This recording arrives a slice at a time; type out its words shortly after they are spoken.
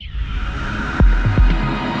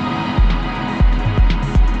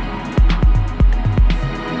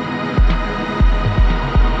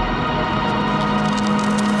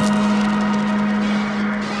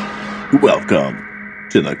Welcome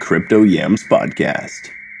to the Crypto Yams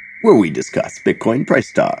podcast, where we discuss Bitcoin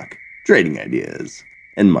price talk, trading ideas,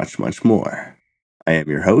 and much, much more. I am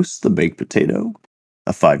your host, the Baked Potato,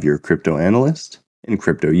 a 5-year crypto analyst and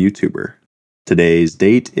crypto YouTuber. Today's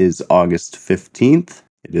date is August 15th.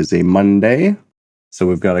 It is a Monday, so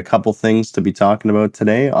we've got a couple things to be talking about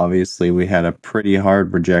today. Obviously, we had a pretty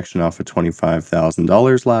hard rejection off of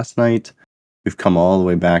 $25,000 last night. We've come all the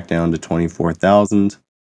way back down to 24,000.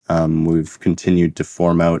 We've continued to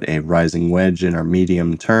form out a rising wedge in our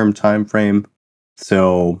medium-term time frame.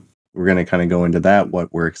 So we're going to kind of go into that,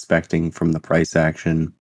 what we're expecting from the price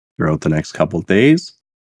action throughout the next couple of days.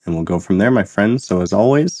 And we'll go from there, my friends. So as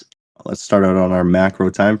always, let's start out on our macro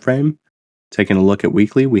time frame. Taking a look at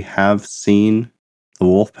weekly, we have seen the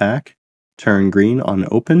wolf pack turn green on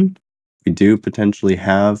open. We do potentially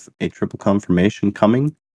have a triple confirmation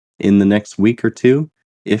coming in the next week or two.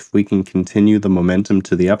 If we can continue the momentum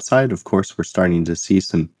to the upside, of course, we're starting to see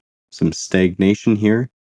some stagnation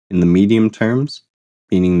here in the medium terms,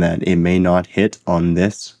 meaning that it may not hit on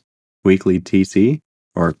this weekly TC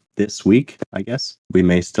or this week, I guess. We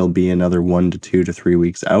may still be another 1 to 2 to 3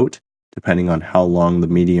 weeks out, depending on how long the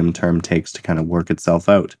medium term takes to kind of work itself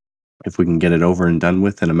out. If we can get it over and done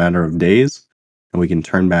with in a matter of days, and we can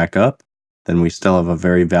turn back up, then we still have a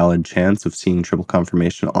very valid chance of seeing triple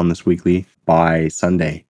confirmation on this weekly by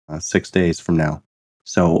Sunday, 6 days from now.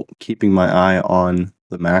 So keeping my eye on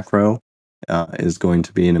the macro is going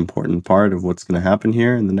to be an important part of what's going to happen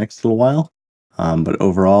here in the next little while. But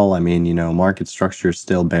overall, I mean, market structure is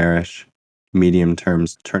still bearish, medium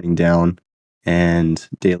terms turning down, and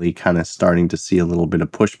daily kind of starting to see a little bit of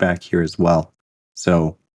pushback here as well.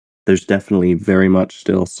 So there's definitely very much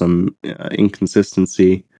still some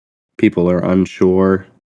inconsistency. People are unsure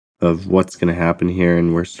of what's going to happen here,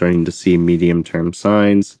 and we're starting to see medium-term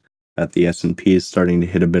signs that the S&P is starting to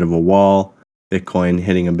hit a bit of a wall, Bitcoin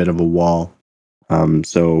hitting a bit of a wall.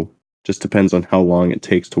 So just depends on how long it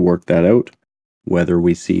takes to work that out, whether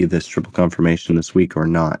we see this triple confirmation this week or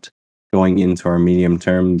not. Going into our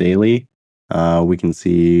medium-term daily, we can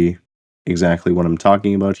see exactly what I'm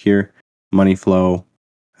talking about here. Money flow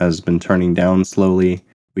has been turning down slowly.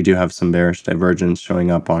 We do have some bearish divergence showing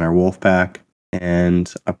up on our wolf pack,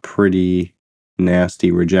 and a pretty nasty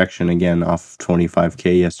rejection again off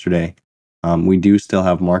 25K yesterday. We do still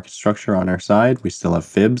have market structure on our side. We still have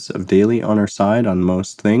fibs of daily on our side on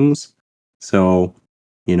most things. So,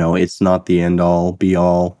 it's not the end all be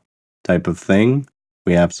all type of thing.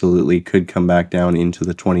 We absolutely could come back down into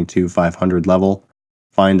the 22,500 level,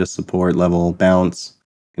 find a support level, bounce,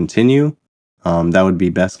 continue. That would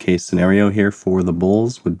be best case scenario here for the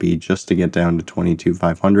bulls, would be just to get down to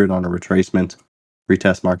 22,500 on a retracement,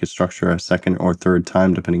 retest market structure a second or third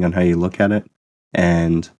time, depending on how you look at it,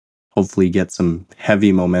 and hopefully get some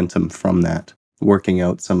heavy momentum from that, working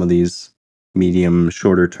out some of these medium,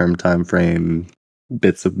 shorter term time frame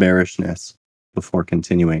bits of bearishness before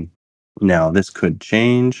continuing. Now, this could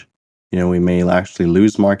change. We may actually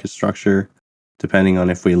lose market structure, depending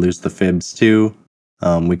on if we lose the fibs too.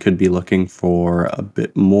 We could be looking for a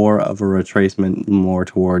bit more of a retracement, more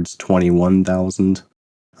towards 21,000.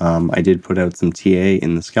 I did put out some TA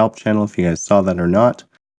in the scalp channel if you guys saw that or not.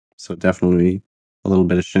 So definitely a little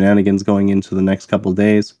bit of shenanigans going into the next couple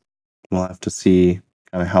days. We'll have to see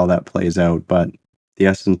kind of how that plays out. But the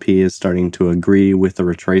S&P is starting to agree with the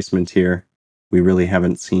retracement here. We really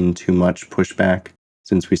haven't seen too much pushback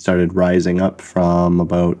since we started rising up from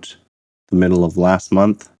about the middle of last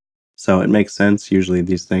month. So it makes sense. Usually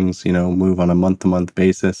these things, move on a month-to-month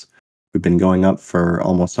basis. We've been going up for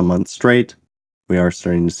almost a month straight. We are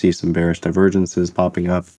starting to see some bearish divergences popping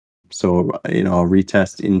up. So, a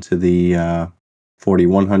retest into the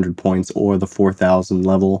 4,100 points or the 4,000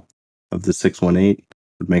 level of the 618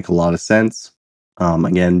 would make a lot of sense.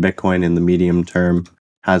 Again, Bitcoin in the medium term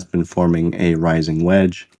has been forming a rising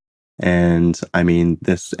wedge. And I mean,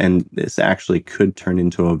 this actually could turn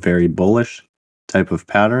into a very bullish type of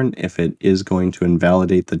pattern if it is going to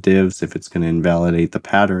invalidate the divs, if it's going to invalidate the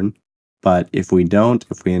pattern. But if we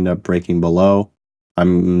end up breaking below,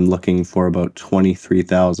 I'm looking for about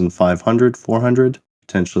 23,500, 400,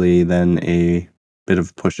 potentially then a bit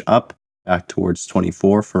of push up back towards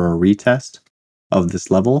 24 for a retest of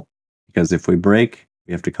this level. Because if we break,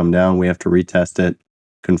 we have to come down, we have to retest it,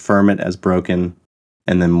 confirm it as broken,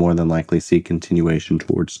 and then more than likely see continuation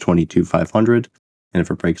towards 22,500. And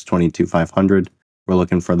if it breaks 22,500, we're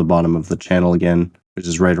looking for the bottom of the channel again, which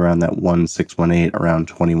is right around that 1618, around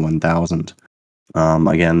 21,000.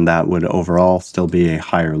 Again, that would overall still be a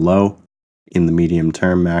higher low in the medium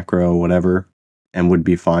term, macro, whatever, and would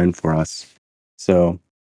be fine for us. So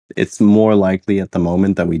It's more likely at the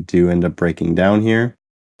moment that we do end up breaking down here.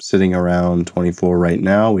 Sitting around 24 right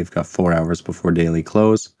now. We've got 4 hours before daily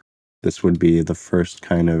close. This would be the first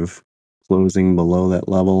kind of closing below that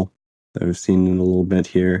level that we've seen in a little bit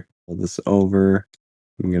here. Pull this over.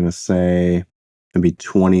 I'm going to say maybe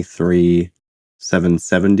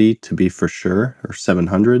 23,770 to be for sure, or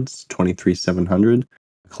 700s, 23,700.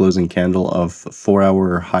 Closing candle of 4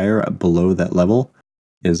 hour or higher below that level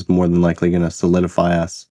is more than likely going to solidify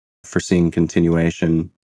us for seeing continuation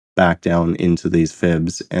back down into these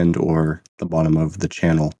fibs and or the bottom of the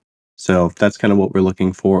channel. So that's kind of what we're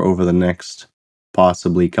looking for over the next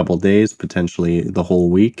possibly couple days, potentially the whole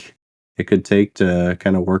week it could take to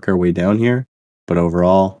kind of work our way down here. But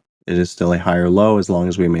overall, it is still a higher low as long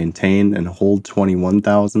as we maintain and hold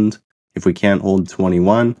 21,000. If we can't hold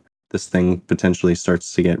 21, this thing potentially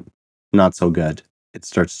starts to get not so good. It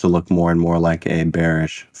starts to look more and more like a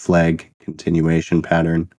bearish flag continuation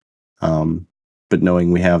pattern. But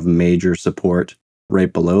knowing we have major support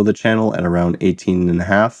right below the channel at around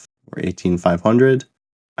 18.5 or 18,500,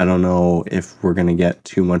 I don't know if we're going to get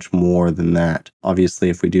too much more than that. Obviously,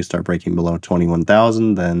 if we do start breaking below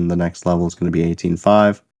 21,000, then the next level is going to be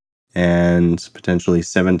 18.5 and potentially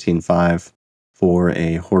 17.5 for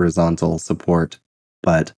a horizontal support.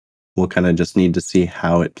 But we'll kind of just need to see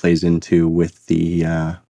how it plays into with the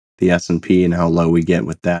S&P and how low we get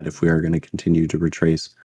with that if we are going to continue to retrace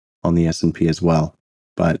on the S&P as well.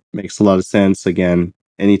 But makes a lot of sense. Again,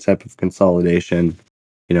 any type of consolidation,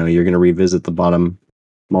 you're going to revisit the bottom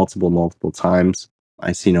multiple times.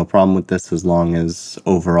 I see no problem with this as long as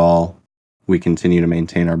overall we continue to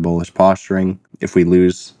maintain our bullish posturing. If we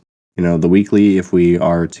lose, the weekly, if we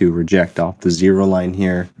are to reject off the zero line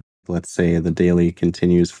here, let's say the daily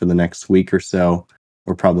continues for the next week or so,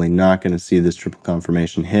 we're probably not going to see this triple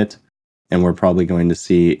confirmation hit. And we're probably going to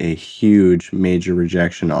see a huge major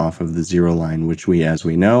rejection off of the zero line, which as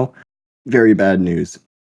we know, very bad news.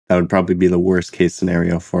 That would probably be the worst case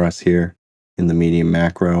scenario for us here in the medium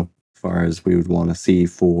macro, as far as we would want to see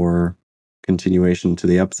for continuation to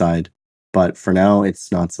the upside. But for now, it's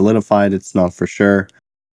not solidified. It's not for sure.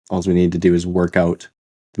 All we need to do is work out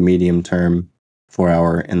the medium term 4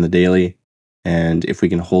 hour and the daily. And if we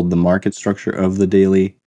can hold the market structure of the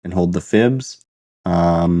daily and hold the fibs,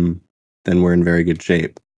 then we're in very good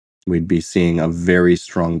shape. We'd be seeing a very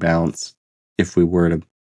strong bounce if we were to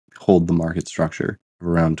hold the market structure of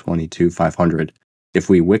around 22,500. If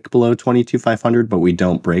we wick below 22,500, but we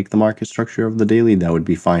don't break the market structure of the daily, that would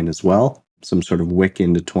be fine as well. Some sort of wick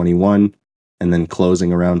into 21 and then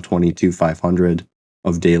closing around 22,500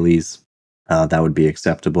 of dailies, that would be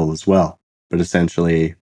acceptable as well. But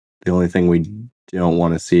essentially, the only thing we don't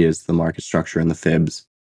want to see is the market structure and the fibs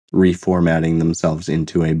reformatting themselves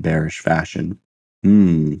into a bearish fashion.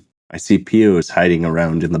 I see Pio is hiding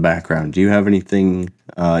around in the background. Do you have anything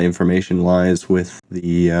information-wise with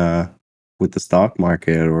the stock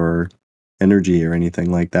market or energy or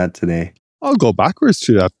anything like that today? I'll go backwards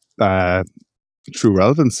to that true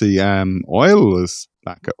relevancy. Oil was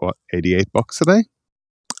back at what, $88 today,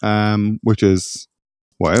 which is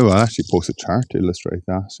I'll actually post a chart to illustrate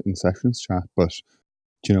that in sessions chat. But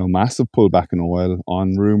massive pullback in oil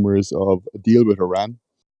on rumors of a deal with Iran,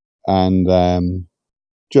 and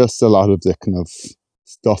just a lot of the kind of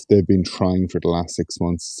stuff they've been trying for the last 6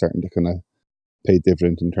 months starting to kind of pay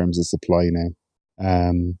dividend in terms of supply now.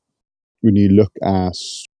 When you look at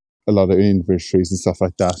a lot of inventories and stuff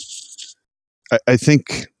like that, I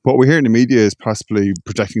think what we hear in the media is possibly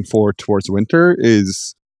projecting forward towards winter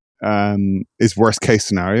is worst case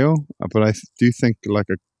scenario. But I do think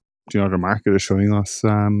the market is showing us,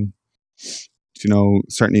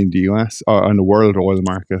 certainly in the US or in the world oil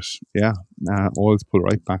market, oil's pulled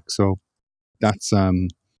right back. So that's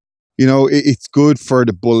it's good for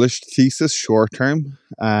the bullish thesis short term.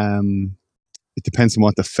 It depends on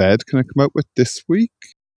what the Fed can come out with this week.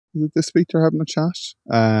 Is it this week they're having a chat?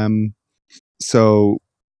 So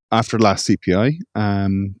after the last CPI,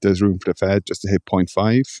 there's room for the Fed just to hit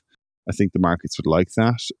 0.5. I think the markets would like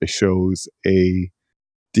that. It shows a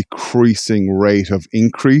decreasing rate of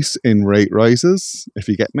increase in rate rises, if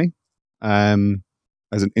you get me,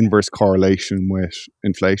 as an inverse correlation with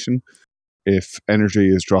inflation. If energy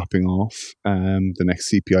is dropping off, the next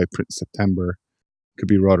CPI print in September could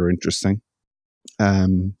be rather interesting.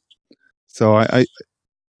 So I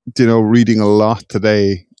reading a lot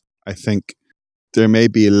today, I think there may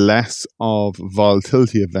be less of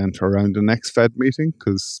volatility event around the next Fed meeting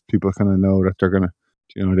because people kind of know that they're going to,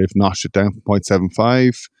 they've notched it down from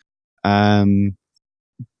 0.75.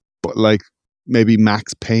 But maybe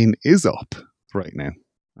max pain is up right now.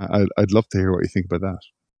 I'd love to hear what you think about that.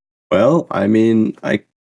 Well, I mean, I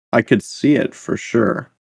I could see it for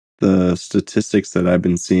sure. The statistics that I've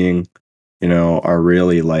been seeing, are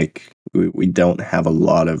really like we don't have a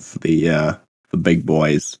lot of the big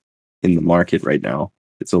boys in the market right now.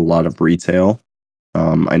 It's a lot of retail.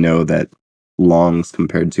 I know that longs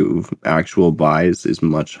compared to actual buys is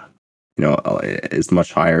much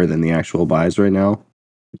higher than the actual buys right now.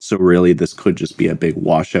 So really, this could just be a big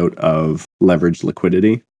washout of leverage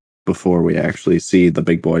liquidity before we actually see the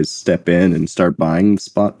big boys step in and start buying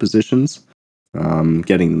spot positions,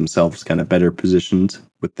 getting themselves kind of better positioned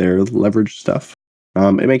with their leverage stuff.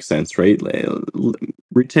 It makes sense, right?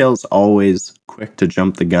 Retail's always quick to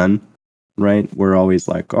jump the gun, right? We're always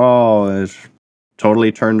like, oh, it's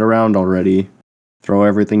totally turned around already. Throw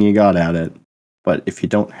everything you got at it. But if you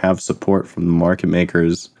don't have support from the market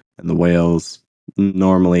makers and the whales,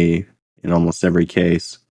 normally, in almost every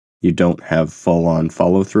case, you don't have full on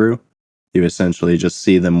follow through. You essentially just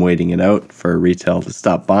see them waiting it out for retail to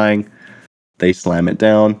stop buying. They slam it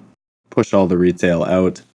down, push all the retail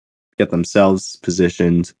out, get themselves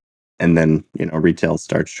positioned, and then, retail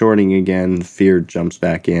starts shorting again, fear jumps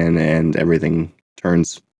back in, and everything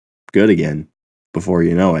turns good again before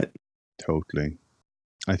you know it. Totally.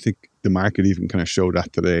 I think the market even kind of showed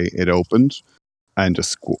that today. It opened and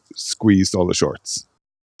just squeezed all the shorts.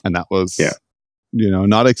 And that Yeah. was,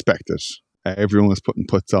 not expected. Everyone was putting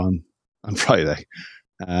puts on Friday.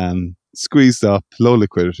 Squeezed up, low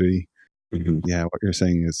liquidity. Mm-hmm. Yeah, what you're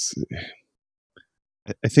saying is,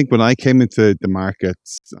 I think when I came into the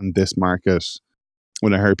markets and this market,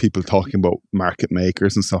 when I heard people talking about market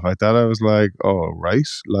makers and stuff like that, I was like, oh, right,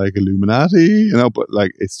 like Illuminati, but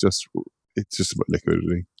like it's just about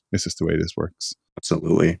liquidity. It's just the way this works.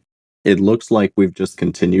 Absolutely. It looks like we've just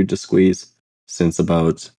continued to squeeze since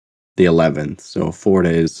about the 11th. So 4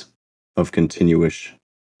 days of continuous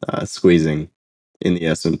squeezing in the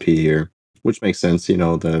S&P here, which makes sense.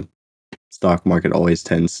 The stock market always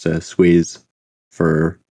tends to squeeze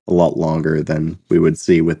for a lot longer than we would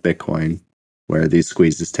see with Bitcoin, where these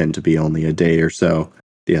squeezes tend to be only a day or so.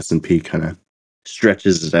 The S&P kind of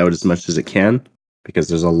stretches it out as much as it can because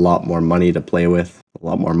there's a lot more money to play with, a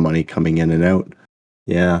lot more money coming in and out.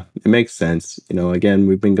 Yeah, it makes sense. Again,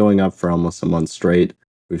 we've been going up for almost a month straight.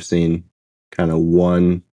 We've seen kind of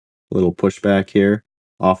one little pushback here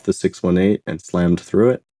off the 618 and slammed through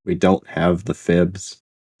it. We don't have the fibs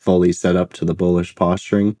fully set up to the bullish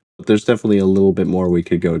posturing, but there's definitely a little bit more we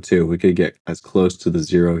could go to. We could get as close to the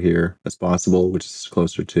zero here as possible, which is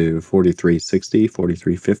closer to 43.60,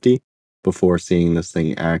 43.50, before seeing this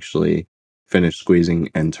thing actually finish squeezing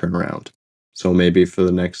and turn around. So maybe for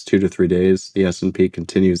the next 2 to 3 days, the S&P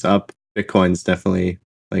continues up. Bitcoin's definitely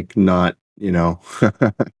like not,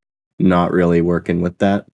 not really working with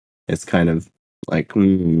that. It's kind of like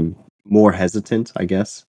more hesitant, I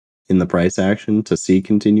guess, in the price action to see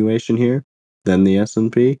continuation here than the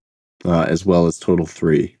S&P, as well as total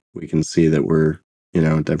 3. We can see that we're,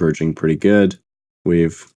 diverging pretty good.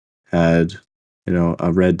 We've had,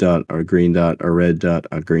 a red dot, or a green dot, a red dot,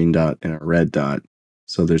 a green dot, and a red dot.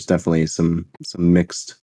 So there's definitely some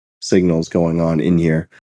mixed signals going on in here.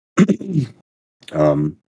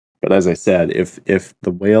 But as I said, if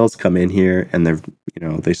the whales come in here and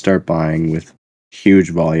they start buying with huge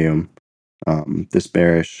volume, this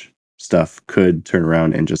bearish stuff could turn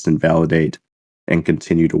around and just invalidate and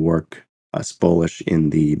continue to work us bullish in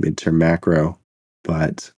the midterm macro.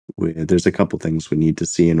 But there's a couple things we need to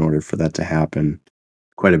see in order for that to happen.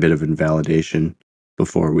 Quite a bit of invalidation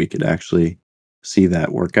before we could actually see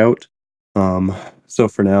that work out. So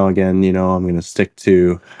for now, again, I'm going to stick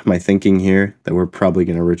to my thinking here that we're probably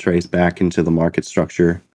going to retrace back into the market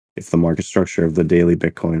structure. If the market structure of the daily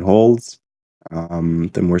Bitcoin holds,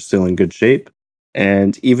 then we're still in good shape.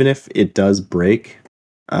 And even if it does break,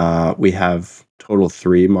 we have total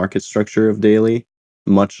 3 market structure of daily,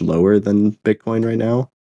 much lower than Bitcoin right now.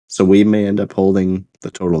 So we may end up holding the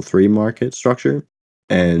total 3 market structure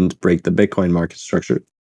and break the Bitcoin market structure.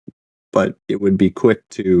 But it would be quick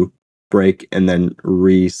to break and then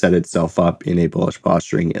reset itself up in a bullish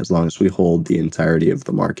posturing as long as we hold the entirety of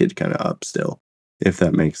the market kind of up still, if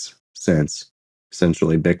that makes sense.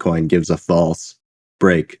 Essentially, Bitcoin gives a false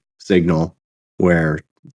break signal where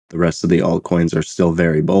the rest of the altcoins are still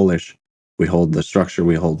very bullish. We hold the structure,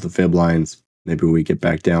 we hold the fib lines. Maybe we get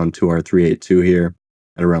back down to our 382 here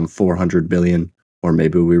at around 400 billion, or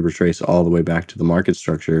maybe we retrace all the way back to the market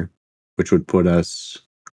structure, which would put us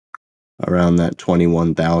around that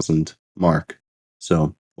 21,000 mark.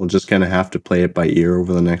 So we'll just kind of have to play it by ear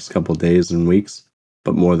over the next couple days and weeks.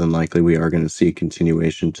 But more than likely, we are going to see a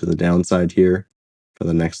continuation to the downside here for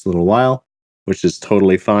the next little while, which is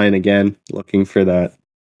totally fine. Again, looking for that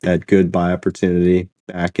good buy opportunity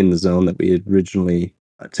back in the zone that we had originally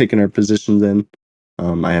taken our positions in.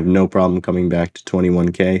 I have no problem coming back to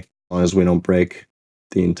 21K as long as we don't break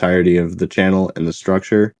the entirety of the channel and the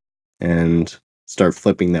structure and start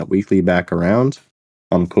flipping that weekly back around.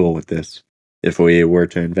 I'm cool with this. If we were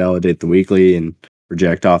to invalidate the weekly and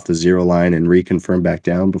reject off the zero line and reconfirm back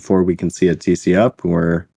down before we can see a TC up,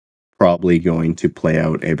 we're probably going to play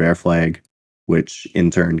out a bear flag, which in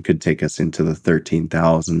turn could take us into the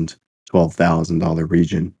 $13,000, $12,000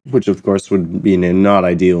 region, which of course would be not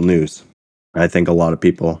ideal news. I think a lot of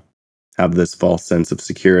people have this false sense of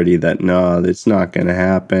security that, no, it's not going to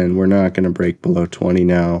happen. We're not going to break below 20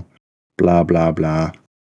 now, blah, blah, blah.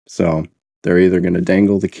 So they're either going to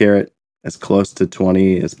dangle the carrot as close to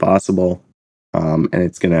 20 as possible, and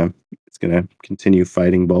it's gonna continue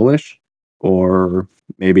fighting bullish, or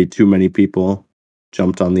maybe too many people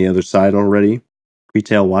jumped on the other side already,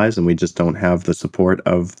 retail wise, and we just don't have the support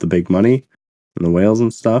of the big money and the whales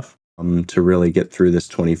and stuff to really get through this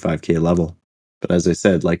 25K level. But as I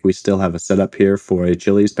said, like, we still have a setup here for a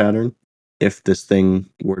Chili's pattern. If this thing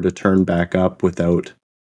were to turn back up without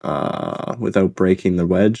breaking the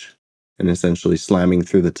wedge and essentially slamming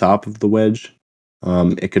through the top of the wedge,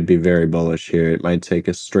 it could be very bullish here. It might take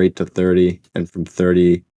us straight to 30, and from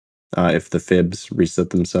 30, if the fibs reset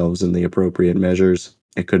themselves in the appropriate measures,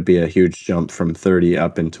 it could be a huge jump from 30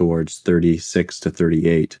 up and towards 36 to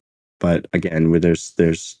 38. But again,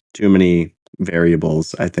 there's too many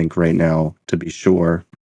variables, I think, right now to be sure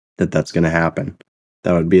that that's going to happen.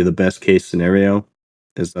 That would be the best case scenario,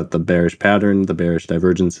 is that the bearish pattern, the bearish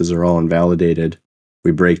divergences are all invalidated.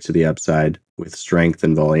 We break to the upside with strength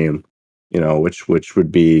and volume, which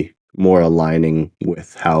would be more aligning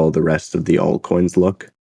with how the rest of the altcoins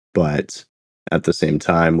look. But at the same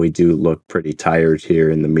time, we do look pretty tired here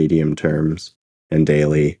in the medium terms and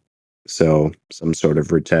daily. So some sort of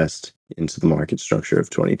retest into the market structure of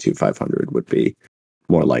 22,500 would be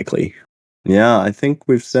more likely. Yeah, I think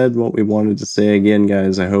we've said what we wanted to say again,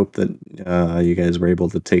 guys. I hope that you guys were able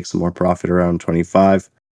to take some more profit around 25.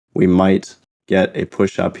 We might get a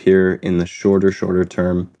push up here in the shorter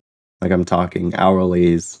term. Like, I'm talking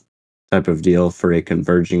hourlies type of deal for a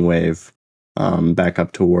converging wave back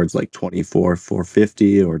up towards like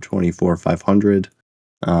 24,450 or 24,500.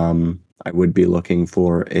 I would be looking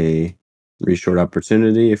for a reshort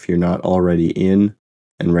opportunity if you're not already in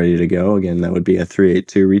and ready to go. Again, that would be a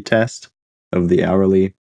 382 retest of the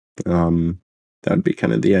hourly. That would be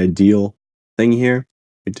kind of the ideal thing here.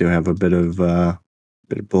 We do have a bit of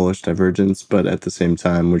bullish divergence, but at the same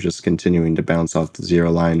time, we're just continuing to bounce off the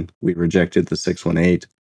zero line. We rejected the 618.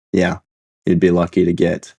 Yeah, you'd be lucky to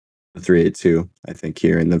get the 382, I think,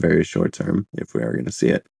 here in the very short term if we are going to see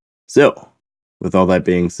it. So, with all that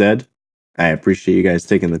being said, I appreciate you guys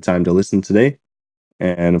taking the time to listen today.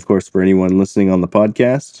 And of course, for anyone listening on the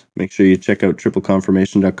podcast, make sure you check out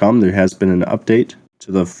tripleconfirmation.com. There has been an update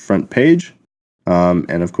to the front page.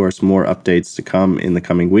 And of course, more updates to come in the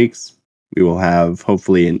coming weeks. We will have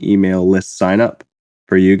hopefully an email list sign up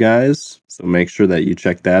for you guys. So make sure that you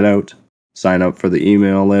check that out. Sign up for the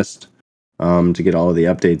email list to get all of the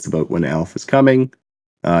updates about when Alpha is coming.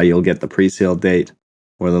 You'll get the pre-sale date.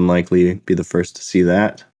 More than likely be the first to see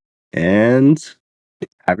that. And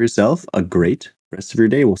have yourself a great rest of your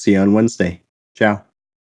day. We'll see you on Wednesday. Ciao.